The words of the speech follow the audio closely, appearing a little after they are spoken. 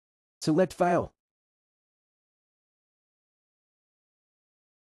Select File.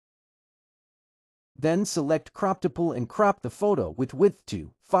 Then select Crop to pull and crop the photo with width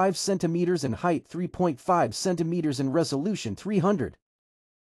to 5 cm and height 3.5 cm and resolution 300.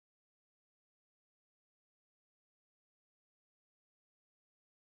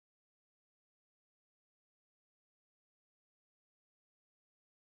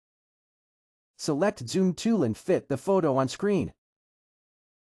 Select Zoom tool and fit the photo on screen.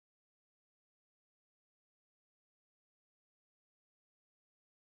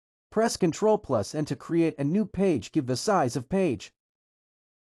 Press Ctrl+ and to create a new page, give the size of page.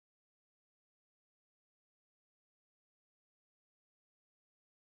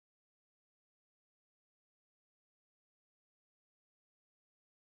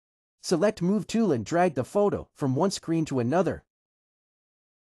 Select Move tool and drag the photo from one screen to another.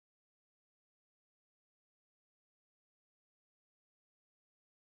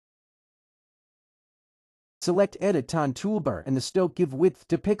 Select Edit on toolbar and the stroke give width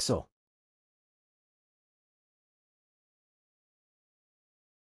to pixel.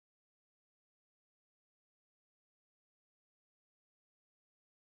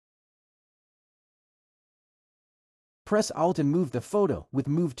 Press Alt and move the photo with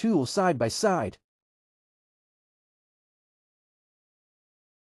Move tool side by side.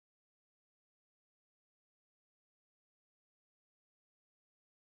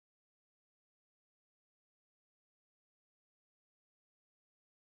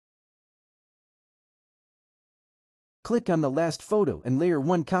 Click on the last photo and layer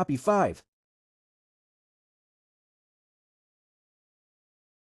 1 copy 5.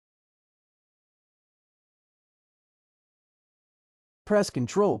 Press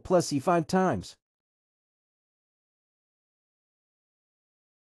Ctrl+E 5 times.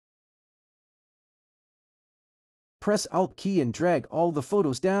 Press Alt key and drag all the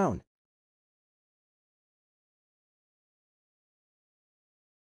photos down.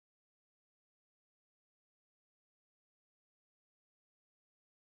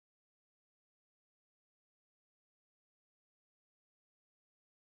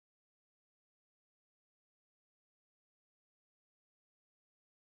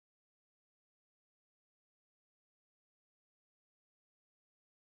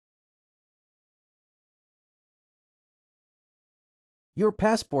 Your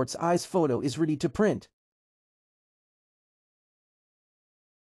passport's eyes photo is ready to print.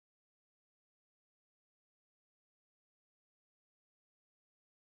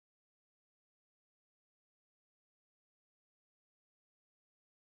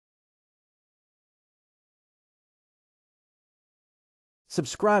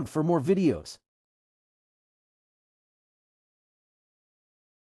 Subscribe for more videos.